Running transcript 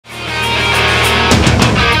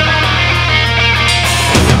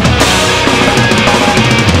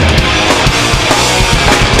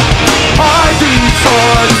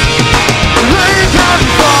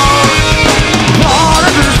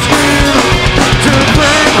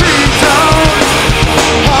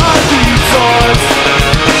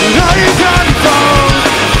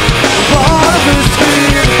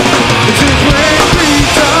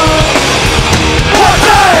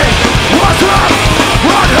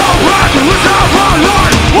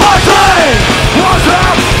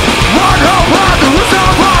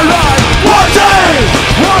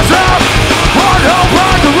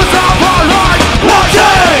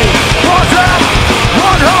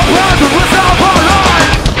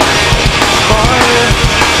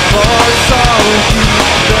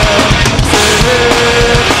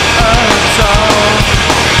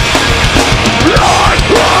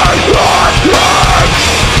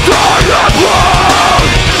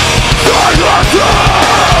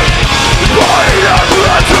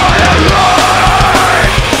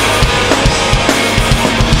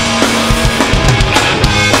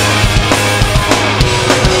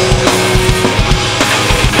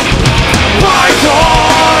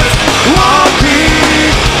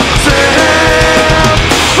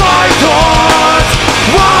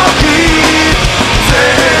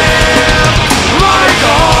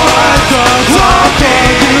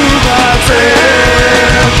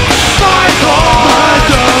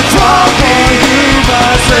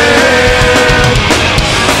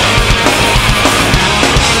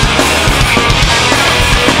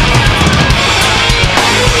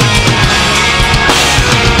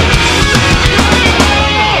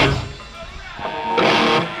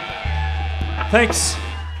Thanks.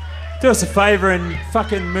 Do us a favour and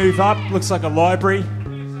fucking move up. Looks like a library.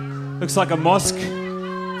 Looks like a mosque.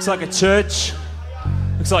 Looks like a church.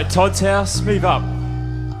 Looks like Todd's house. Move up.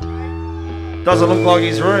 Doesn't look like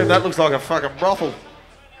his room. That looks like a fucking brothel.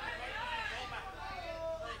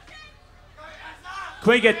 Can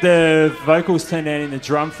we get the vocals turned down in the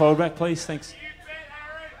drum foldback, please? Thanks.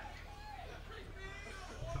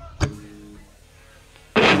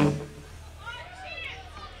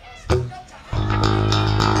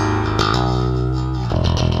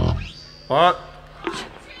 Alright,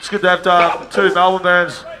 it's good to have two Melbourne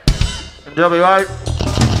bands in WA.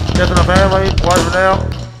 Death in the Family, away from now.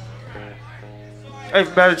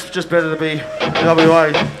 Even better, it's just better to be in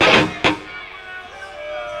WA.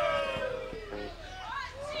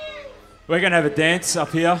 We're going to have a dance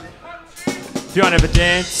up here. If you want to have a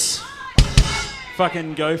dance,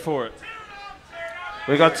 fucking go for it.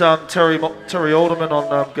 We got Terry Alderman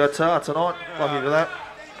on guitar tonight. Lucky for that.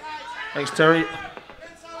 Thanks, Terry.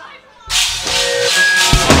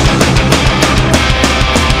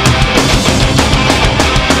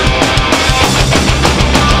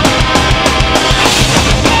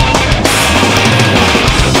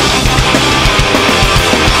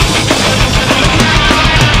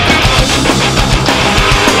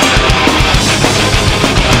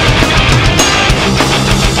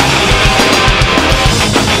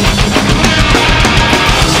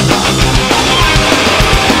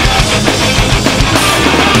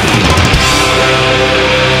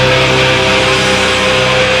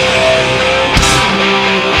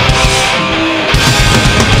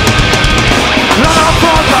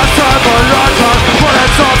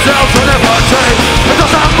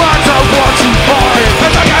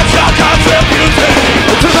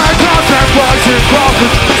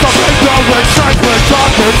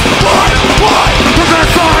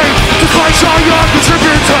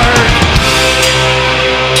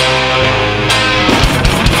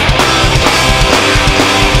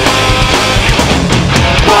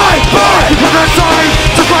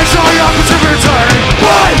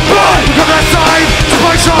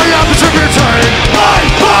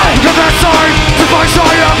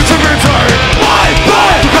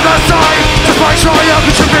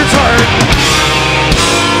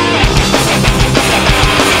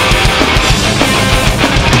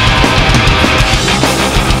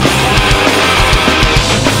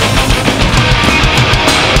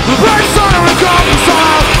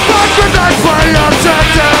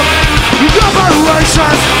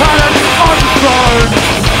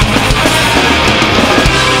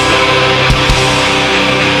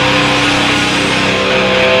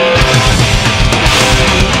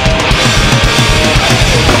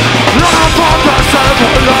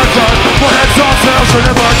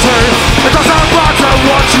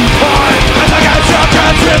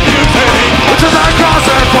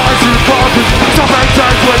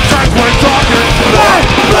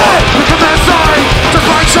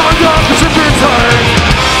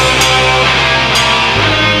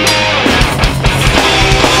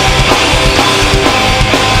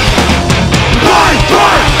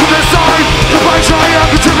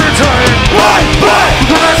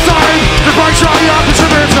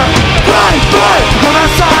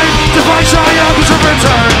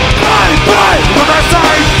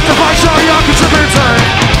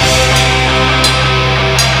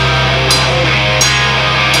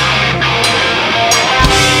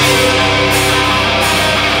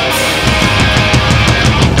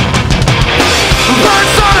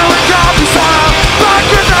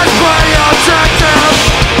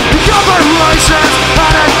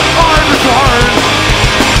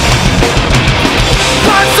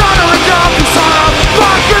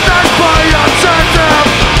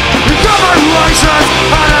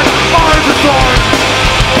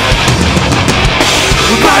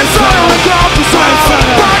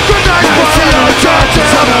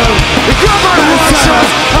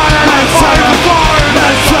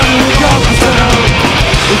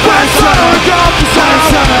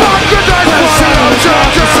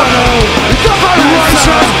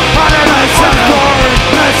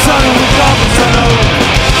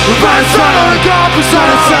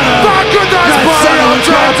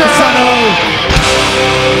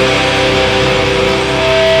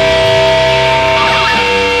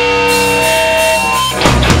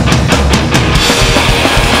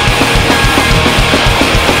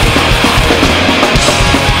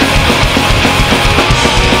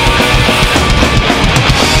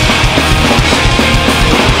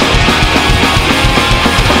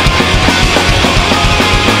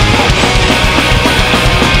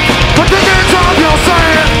 You'll say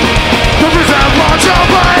it, the reason why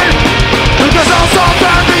you're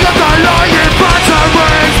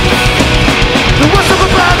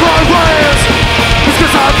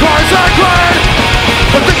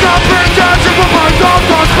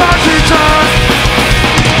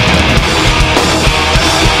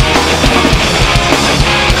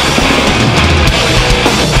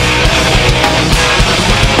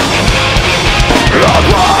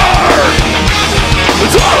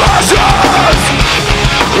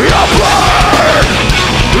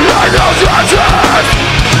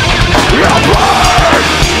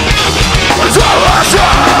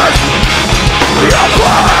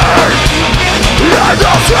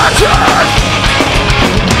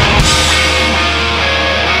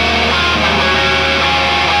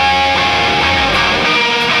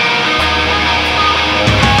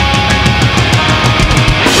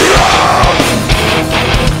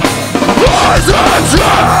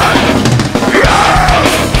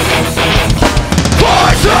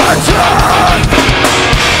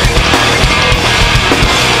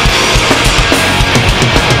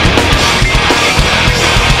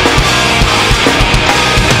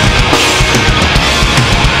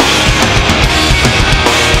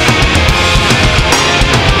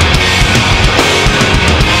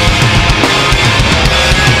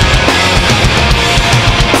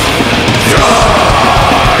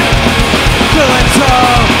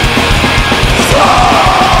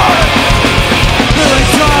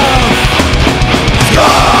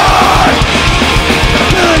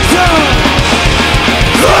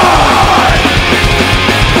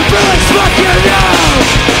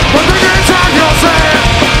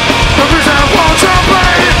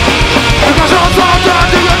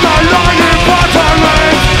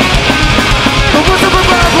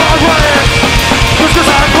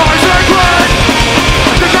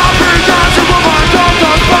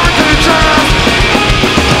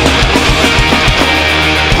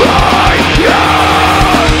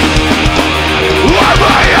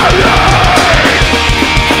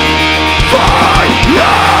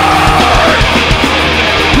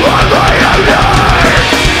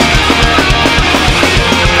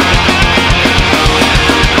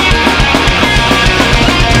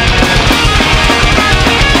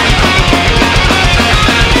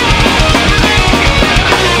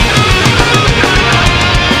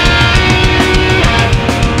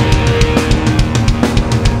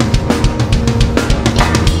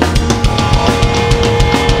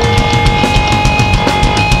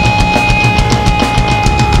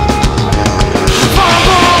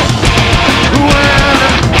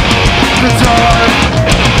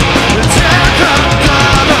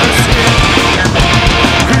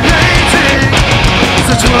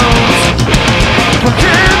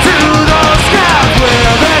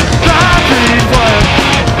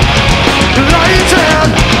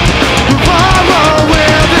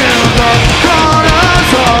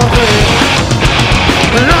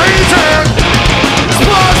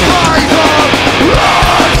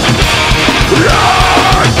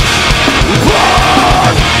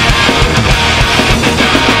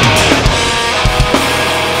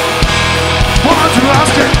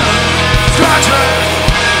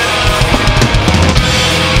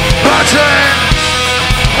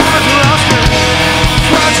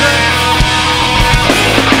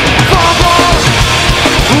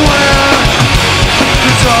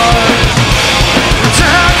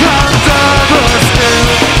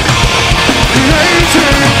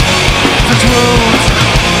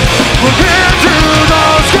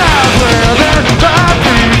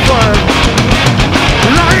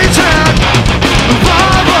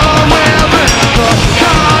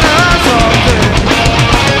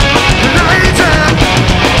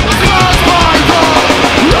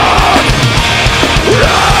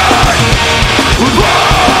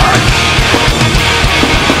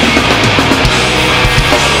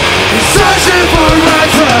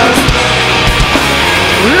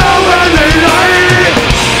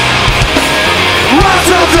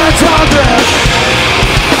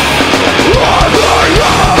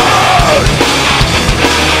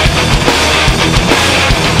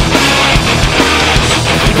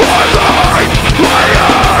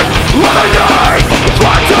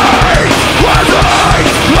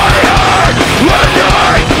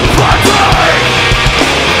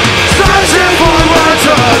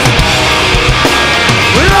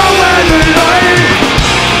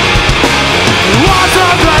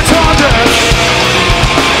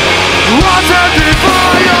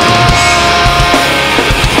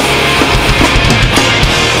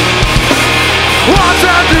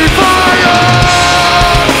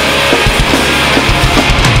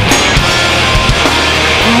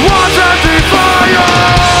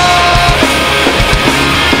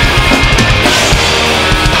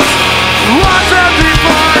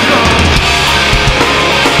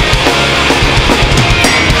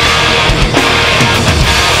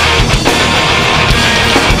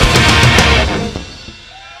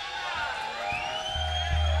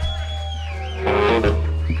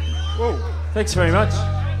Thanks very much.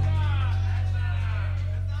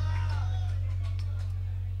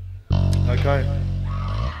 Okay.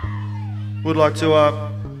 Would like to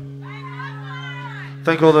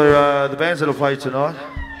Thank all the bands that have played tonight.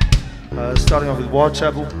 Starting off with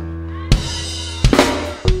Whitechapel.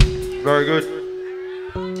 Very good.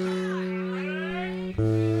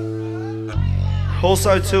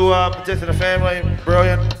 Also to Death in the Family,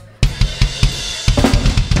 brilliant.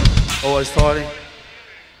 Always tidy.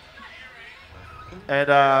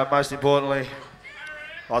 And most importantly,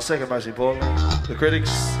 second most importantly, the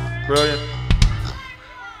Critics, brilliant.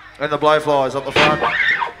 And the Blowflies up the front.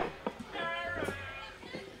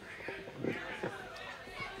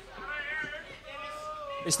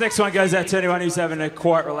 This next one goes out to anyone who's having a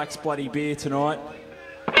quiet, relaxed bloody beer tonight.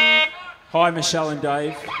 Hi, Michelle and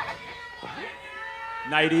Dave.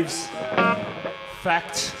 Natives.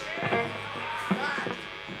 Fact.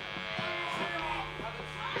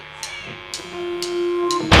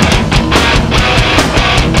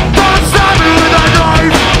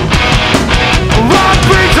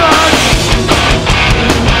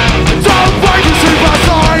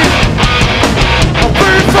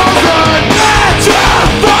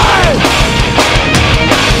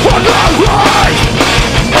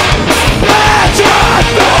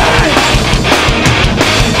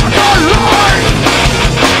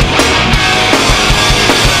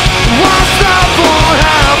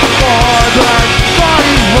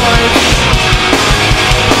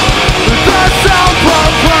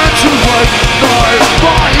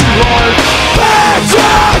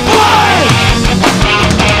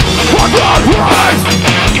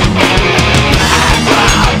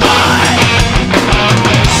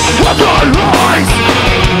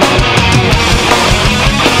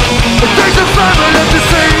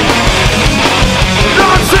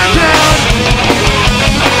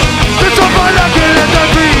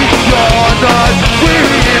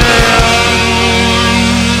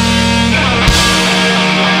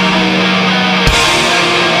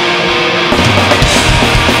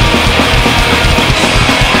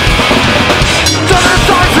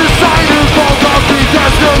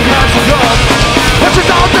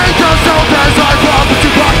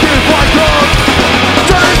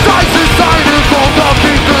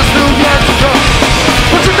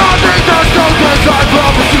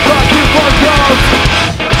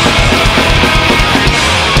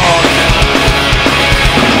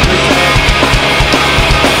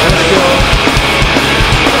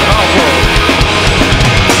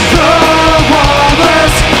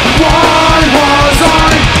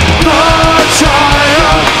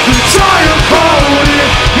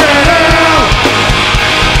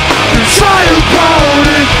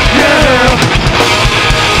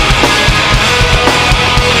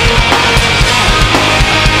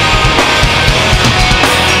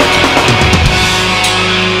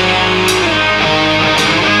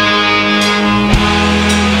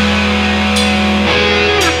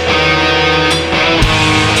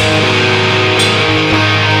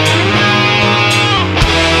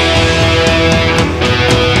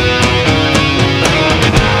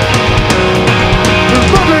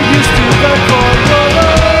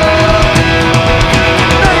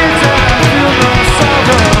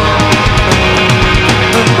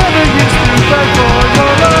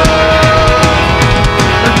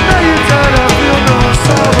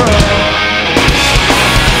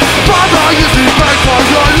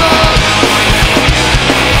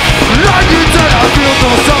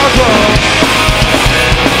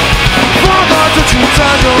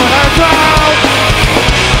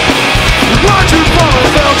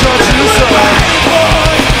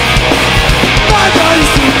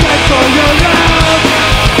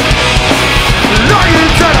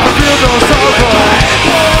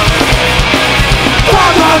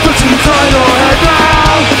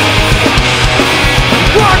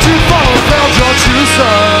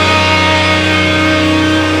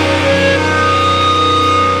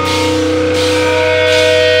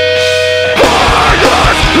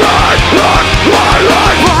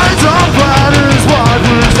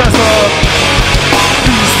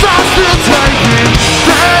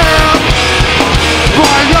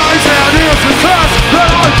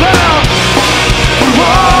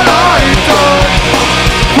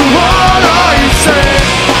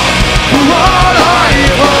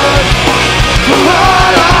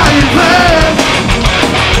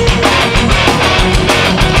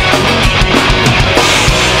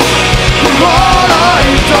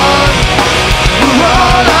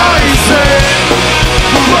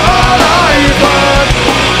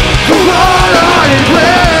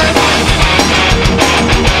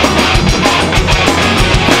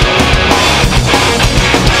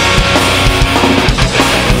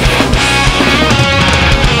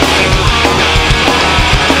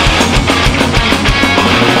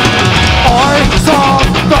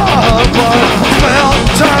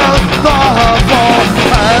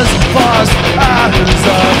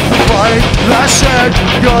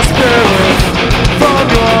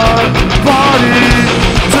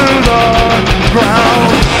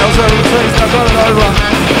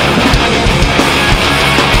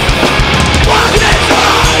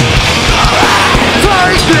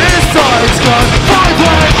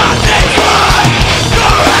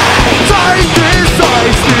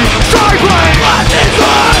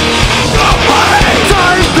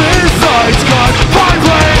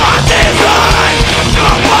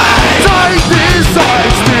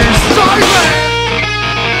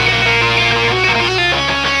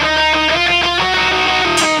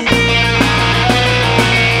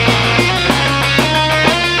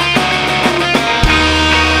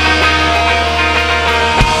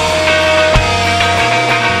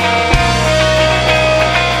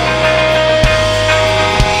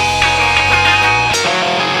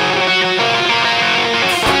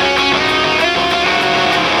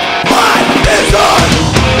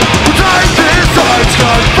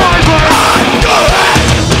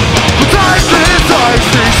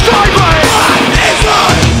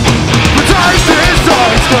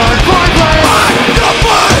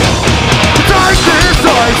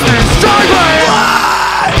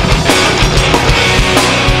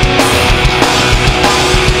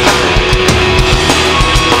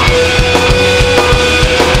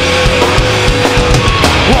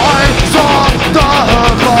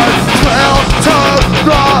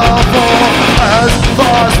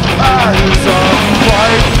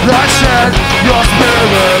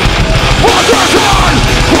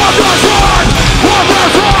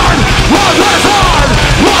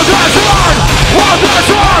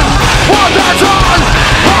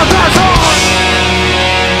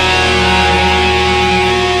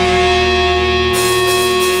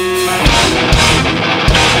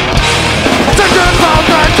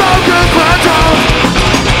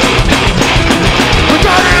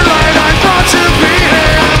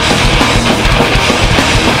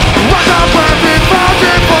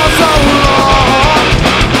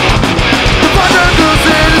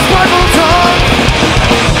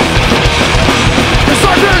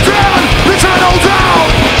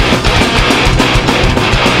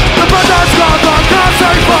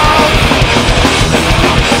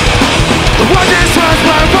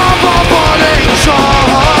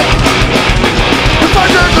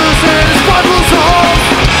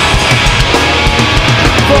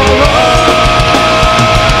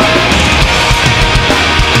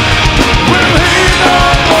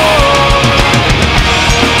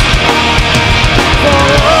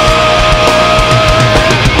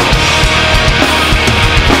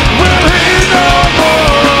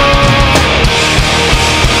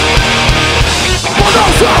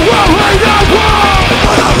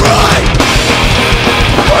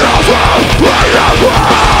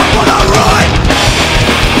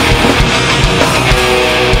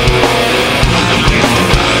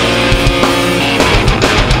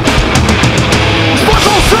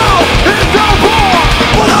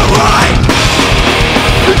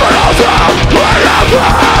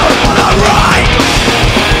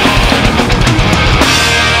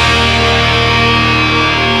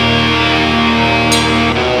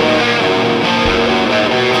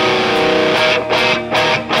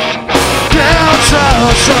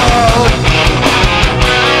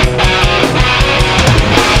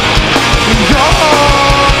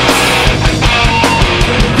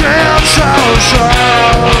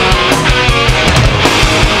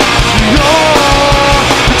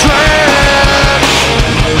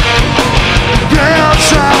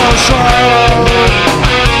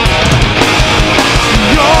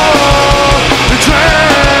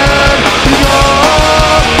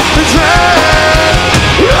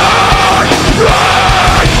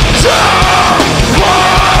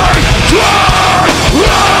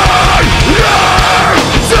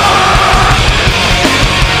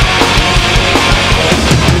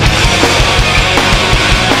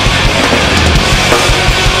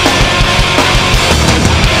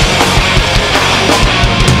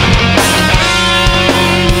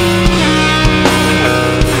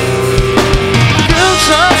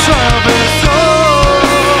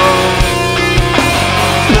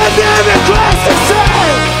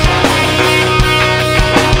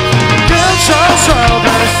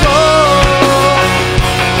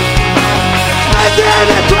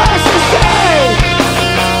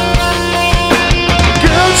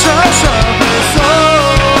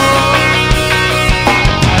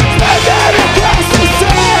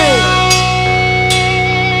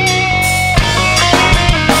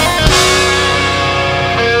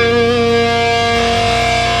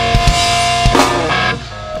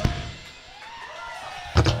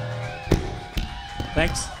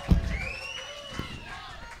 Thanks.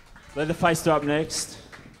 Leatherface up next.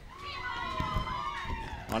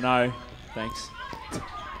 I know. Thanks.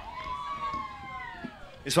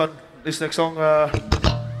 This next song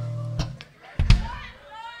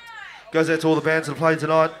goes out to all the bands that played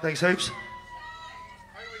tonight. Thanks heaps.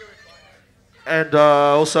 And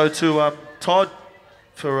also to Todd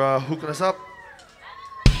for hooking us up.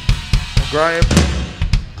 And Graham.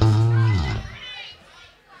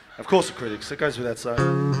 Of course the critics, it goes without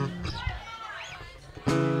saying.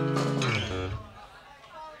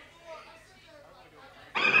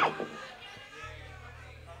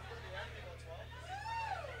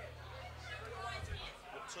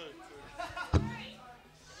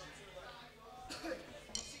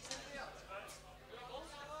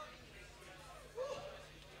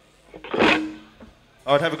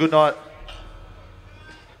 All right, have a good night.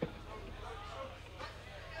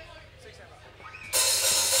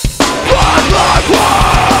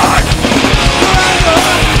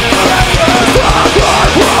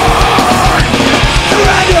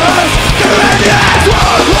 Surrender!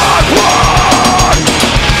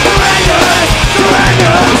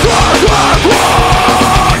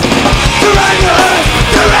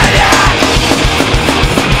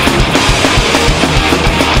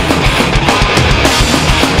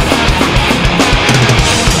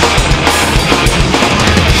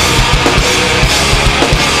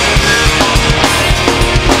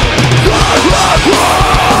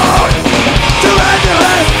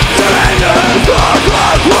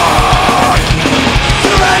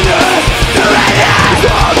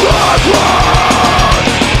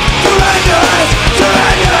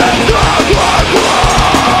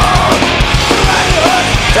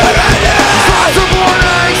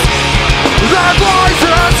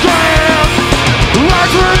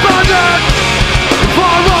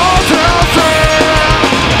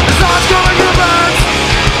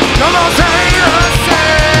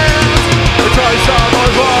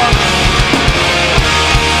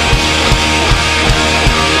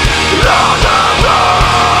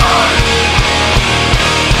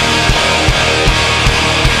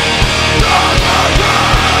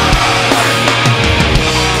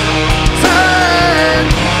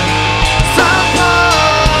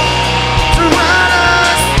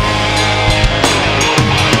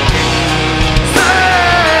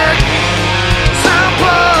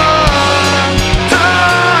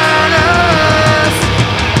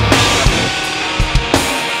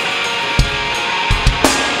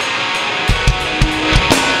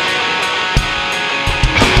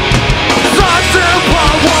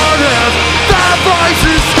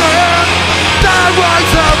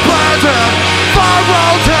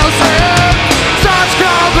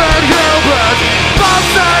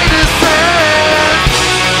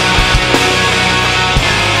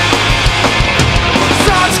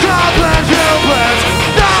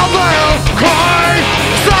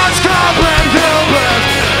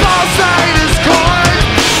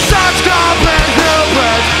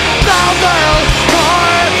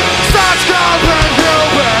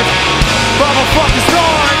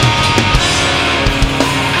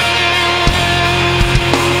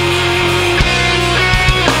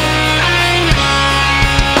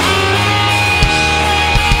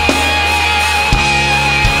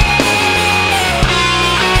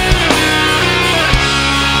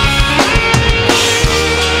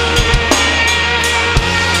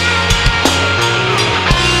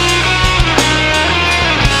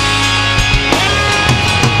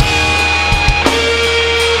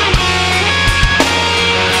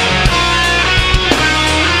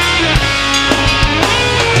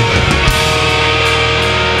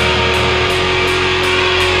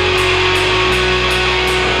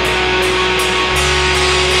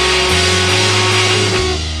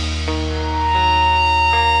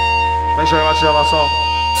 share my song.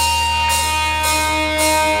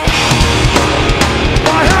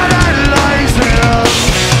 My head ain't lazy.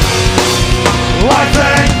 I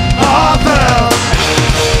think of it.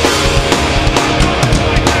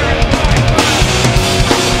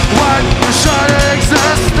 When you should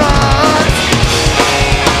existence,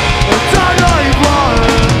 don't leave one.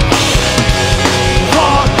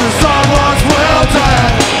 Thought the sun was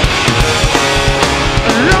wilted,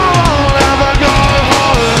 and no one will ever go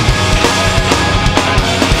home.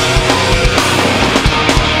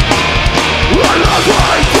 I look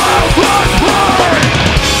right through this way.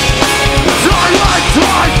 Die like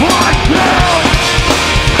you.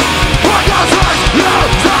 What does it you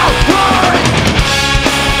tell me?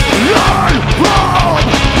 Learn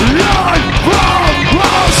from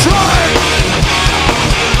bullshit.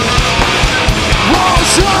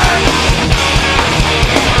 Bullshit.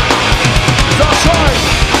 That's right.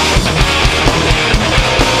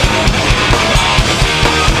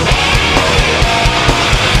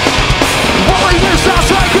 Willingness to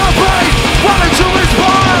take a beat, willing to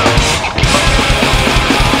inspire.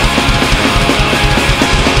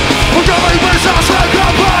 Willingness to take a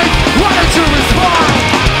beat, willing to inspire.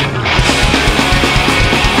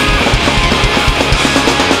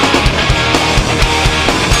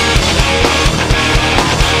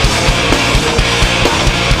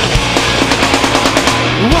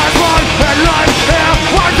 What's right and life here?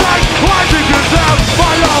 What's right? I think it's them,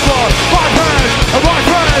 my lover, my friend, and my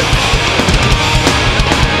friend.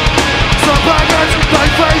 Some beggars, they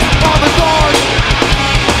face on the doors.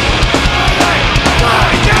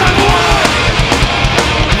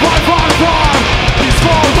 My father, he's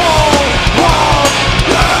for all,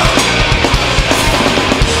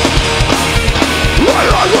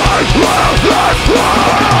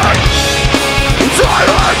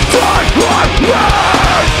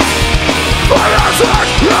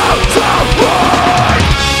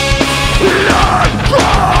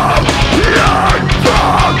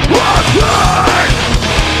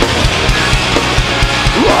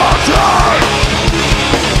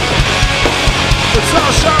 it's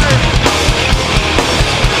our shame.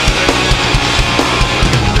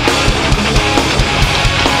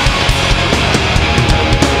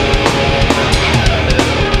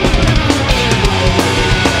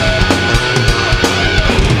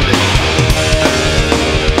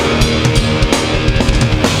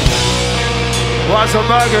 Lots of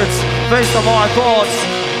maggots feast on my thoughts,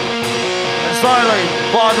 and slowly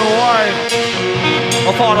find them away.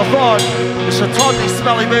 I find a thought, it's a totally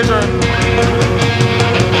smelly vision.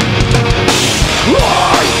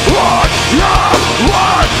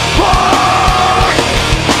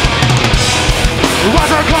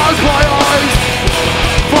 As I close my eyes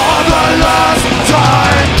for the last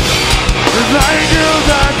time, they knew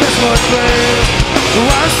that this would be the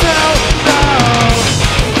last